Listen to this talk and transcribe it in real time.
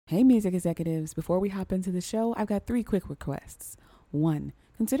Hey, music executives. Before we hop into the show, I've got 3 quick requests. 1.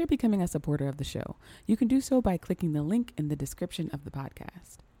 Consider becoming a supporter of the show. You can do so by clicking the link in the description of the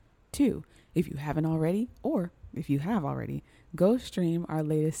podcast. 2. If you haven't already, or if you have already, go stream our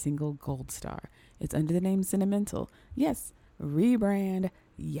latest single, Gold Star. It's under the name Sentimental. Yes, rebrand.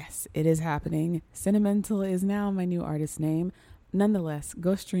 Yes, it is happening. Sentimental is now my new artist name. Nonetheless,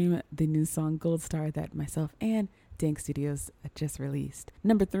 go stream the new song Gold Star that myself and Dank Studios just released.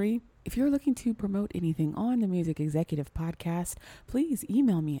 Number 3, if you're looking to promote anything on the Music Executive podcast, please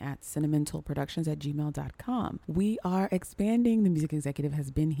email me at sentimentalproductions@gmail.com. We are expanding. The Music Executive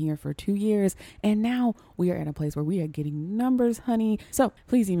has been here for 2 years, and now we are at a place where we are getting numbers, honey. So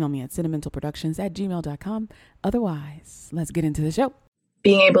please email me at sentimentalproductions@gmail.com. Otherwise, let's get into the show.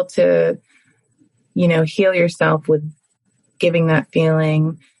 Being able to, heal yourself with giving that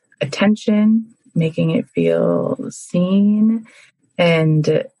feeling attention, making it feel seen,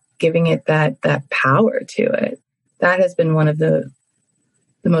 and giving it that power to it. That has been one of the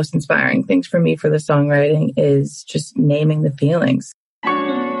most inspiring things for me for the songwriting, is just naming the feelings.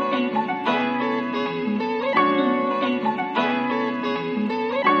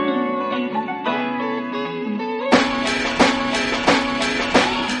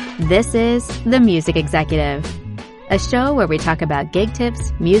 This is The Music Executive, a show where we talk about gig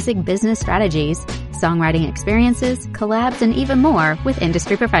tips, music business strategies, songwriting experiences, collabs, and even more with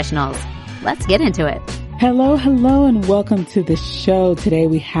industry professionals. Let's get into it. Hello, and welcome to the show. Today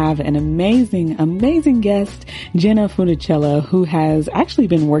we have an amazing guest, Jenna Funicella, who has actually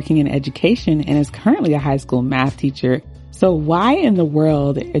been working in education and is currently a high school math teacher. So why in the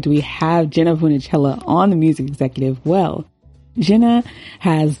world do we have Jenna Funicella on the Music Executive? Well, Jenna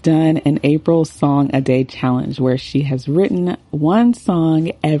has done an April Song a Day challenge where she has written one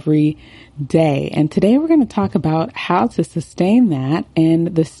song every day. And today we're going to talk about how to sustain that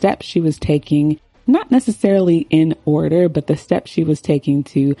and the steps she was taking, not necessarily in order, but the steps she was taking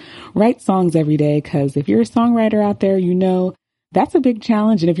to write songs every day. Because if you're a songwriter out there, you know that's a big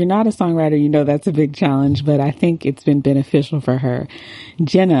challenge. And if you're not a songwriter, you know that's a big challenge. But I think it's been beneficial for her.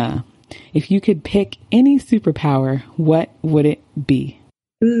 Jenna, if you could pick any superpower, what would it be?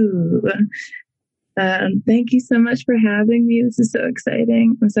 Ooh, thank you so much for having me. This is so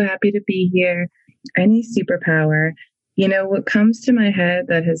exciting. I'm so happy to be here. Any superpower, what comes to my head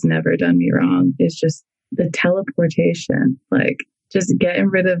that has never done me wrong is just the teleportation, like just getting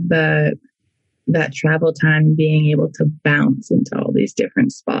rid of that travel time and being able to bounce into all these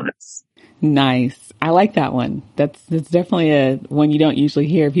different spots. Nice. I like that one. That's definitely a one you don't usually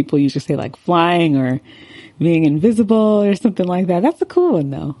hear. People usually say like flying or being invisible or something like that. That's a cool one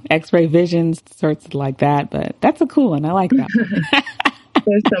though. X-ray visions, sorts like that, but that's a cool one. I like that one.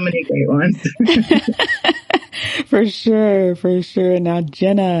 There's so many great ones. For sure. Now,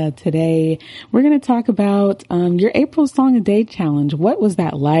 Jenna, today we're going to talk about your April Song a Day challenge. What was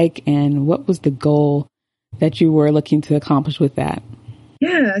that like, and what was the goal that you were looking to accomplish with that?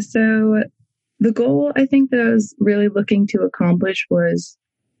 Yeah, so the goal I think that I was really looking to accomplish was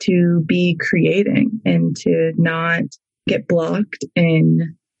to be creating and to not get blocked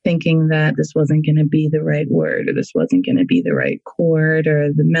in thinking that this wasn't going to be the right word, or this wasn't going to be the right chord,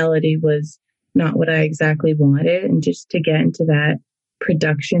 or the melody was not what I exactly wanted. And just to get into that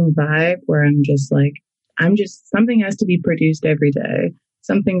production vibe where something has to be produced every day.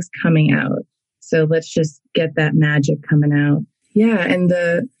 Something's coming out. So let's just get that magic coming out. Yeah. And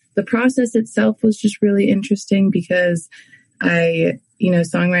the process itself was just really interesting because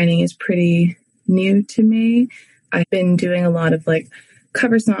songwriting is pretty new to me. I've been doing a lot of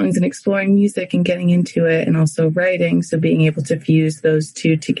cover songs and exploring music and getting into it, and also writing. So being able to fuse those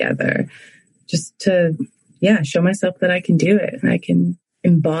two together just to, show myself that I can do it and I can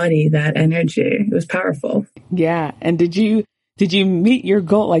embody that energy. It was powerful. Yeah. And did you meet your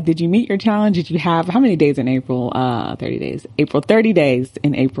goal? Like, did you meet your challenge? Did you have how many days in April? 30 days. 30 days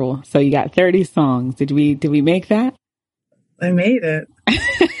in April. So you got 30 songs. Did we make that? I made it.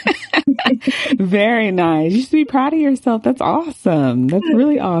 Very nice. You should be proud of yourself. That's awesome. That's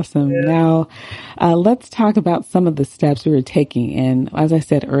really awesome. Yeah. Now, let's talk about some of the steps we were taking. And as I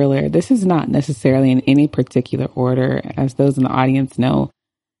said earlier, this is not necessarily in any particular order, as those in the audience know.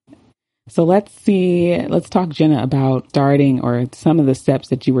 So let's talk, Jenna, about starting or some of the steps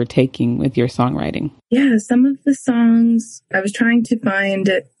that you were taking with your songwriting. Yeah, some of the songs, I was trying to find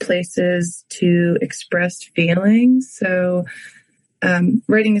places to express feelings. So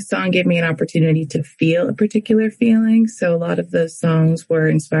writing a song gave me an opportunity to feel a particular feeling. So a lot of those songs were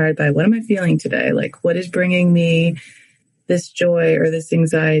inspired by, what am I feeling today? Like, what is bringing me this joy or this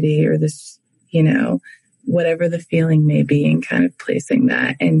anxiety or this, whatever the feeling may be and kind of placing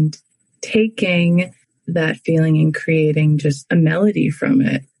that and taking that feeling and creating just a melody from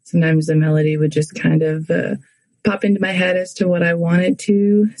it. Sometimes the melody would just kind of pop into my head as to what I wanted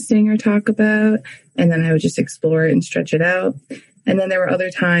to sing or talk about. And then I would just explore it and stretch it out. And then there were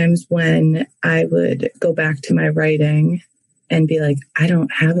other times when I would go back to my writing and be like, I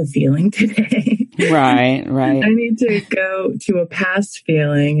don't have a feeling today. Right. I need to go to a past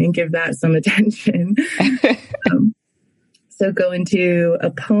feeling and give that some attention. So go into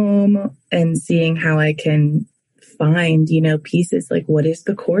a poem and seeing how I can find, pieces like what is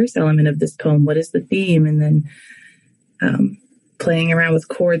the chorus element of this poem? What is the theme? And then playing around with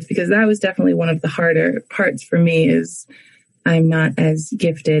chords, because that was definitely one of the harder parts for me. Is I'm not as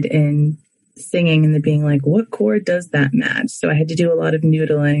gifted in singing and the being like, what chord does that match? So I had to do a lot of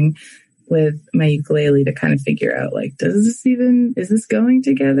noodling with my ukulele to kind of figure out, like, is this going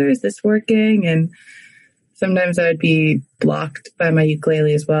together? Is this working? And sometimes I would be blocked by my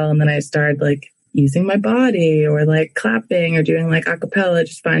ukulele as well. And then I started like using my body or like clapping or doing like a cappella,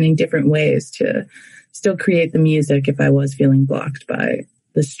 just finding different ways to still create the music if I was feeling blocked by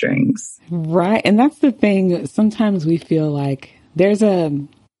the strings. Right. And that's the thing. Sometimes we feel like there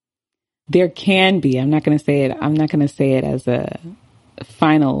can be, I'm not going to say it as a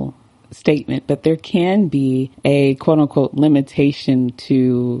final statement, but there can be a quote unquote limitation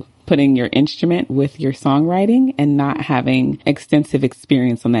to putting your instrument with your songwriting and not having extensive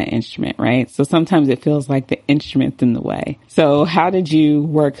experience on that instrument, right? So sometimes it feels like the instrument's in the way. So how did you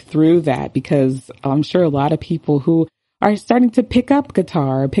work through that? Because I'm sure a lot of people who are starting to pick up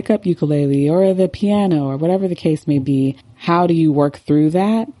guitar, or pick up ukulele or the piano or whatever the case may be, how do you work through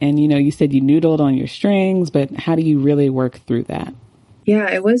that? And, you said you noodled on your strings, but how do you really work through that?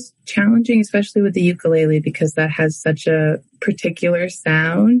 Yeah, it was challenging, especially with the ukulele, because that has such a particular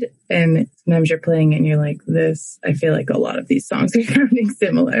sound. And sometimes you're playing it and you're like, I feel like a lot of these songs are sounding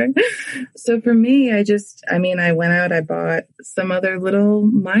similar. So for me, I went out, I bought some other little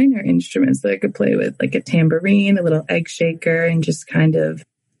minor instruments that I could play with, like a tambourine, a little egg shaker, and just kind of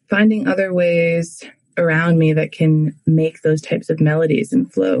finding other ways around me that can make those types of melodies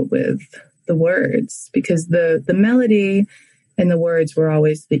and flow with the words, because the melody and the words were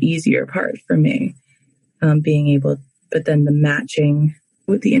always the easier part for me, but then the matching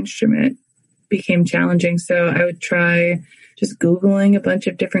with the instrument became challenging. So I would try just Googling a bunch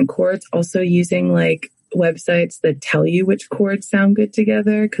of different chords, also using like websites that tell you which chords sound good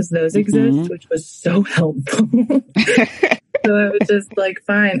together, because those exist, which was so helpful. So I was just like,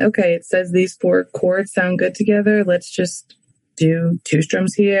 fine, okay, it says these 4 chords sound good together. Let's just do 2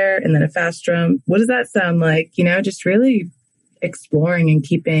 strums here and then a fast drum. What does that sound like? Just really exploring and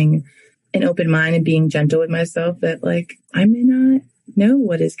keeping an open mind and being gentle with myself that like, I may not know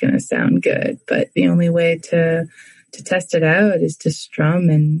what is going to sound good, but the only way to test it out is to strum,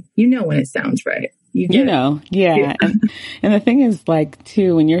 and when it sounds right. Yeah. And the thing is like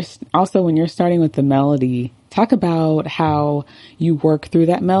too, when you're starting with the melody, talk about how you work through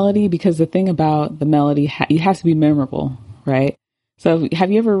that melody, because the thing about the melody, you have to be memorable, right? So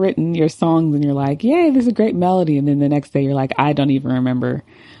have you ever written your songs and you're like, yay, this is a great melody. And then the next day you're like, I don't even remember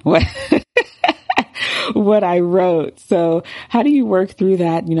what, what I wrote. So how do you work through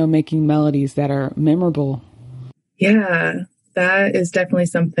that, making melodies that are memorable? Yeah, that is definitely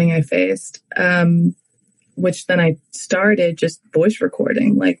something I faced, which then I started just voice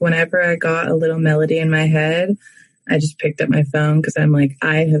recording. Like whenever I got a little melody in my head, I just picked up my phone because I'm like,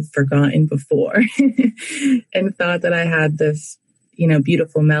 I have forgotten before and thought that I had this,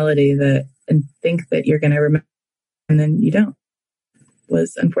 beautiful melody and think that you're going to remember, and then you don't.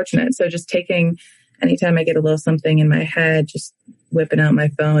 Was unfortunate. So just anytime I get a little something in my head, just whipping out my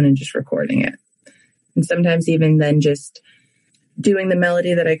phone and just recording it. And sometimes even then just doing the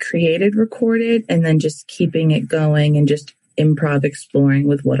melody that I created, recorded, and then just keeping it going and just improv exploring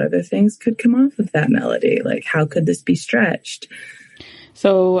with what other things could come off of that melody. Like, how could this be stretched?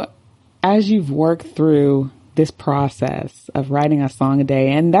 So as you've worked through this process of writing a song a day,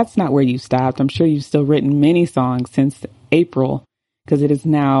 and that's not where you stopped. I'm sure you've still written many songs since April, because it is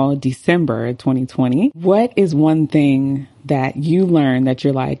now December 2020. What is one thing that you learned that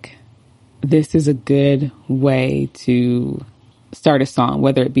you're like, this is a good way to start a song,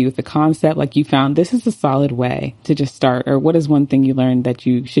 whether it be with the concept, like you found this is a solid way to just start, or what is one thing you learned that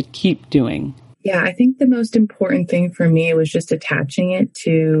you should keep doing? Yeah, I think the most important thing for me was just attaching it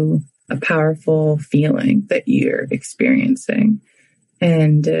to a powerful feeling that you're experiencing,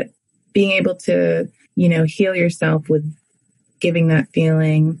 and being able to, heal yourself with giving that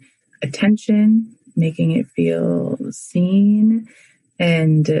feeling attention, making it feel seen,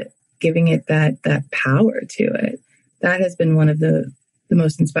 and giving it that power to it. That has been one of the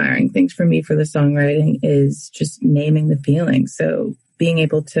most inspiring things for me for the songwriting, is just naming the feeling. So being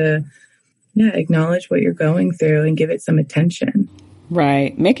able to, acknowledge what you're going through and give it some attention.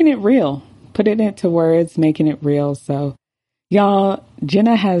 Right. Making it real. Put it into words, making it real. So y'all,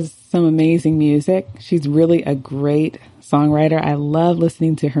 Jenna has some amazing music. She's really a great songwriter. I love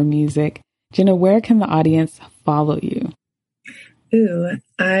listening to her music. Jenna, where can the audience follow you?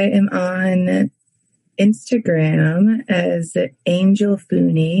 I am on Instagram as Angel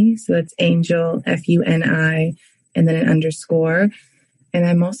Funi. So that's Angel, Funi, and then an underscore. And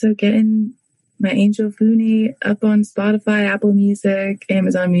I'm also getting my Angel Funi up on Spotify, Apple Music,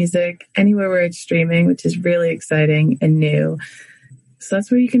 Amazon Music, anywhere where it's streaming, which is really exciting and new. So that's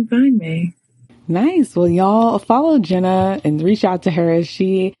where you can find me. Nice. Well, y'all follow Jenna and reach out to her, as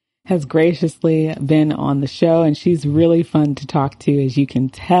she has graciously been on the show, and she's really fun to talk to, as you can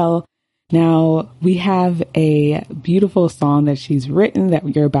tell. Now, we have a beautiful song that she's written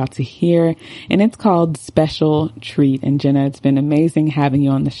that you're about to hear, and it's called Special Treat. And Jenna, it's been amazing having you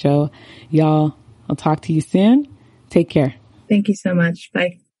on the show. Y'all, I'll talk to you soon. Take care. Thank you so much.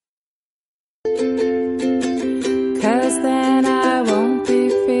 Bye. 'Cause then I won't be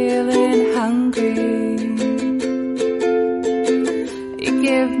feeling hungry. You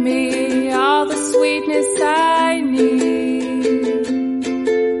give me all the sweetness I need.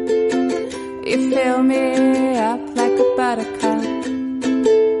 You fill me up like a buttercup.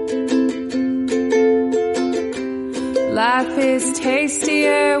 Life is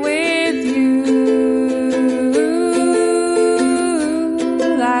tastier with you.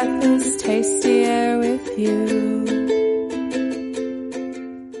 Life is tastier with you.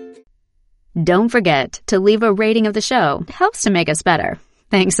 Don't forget to leave a rating of the show. It helps to make us better.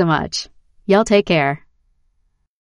 Thanks so much. Y'all take care.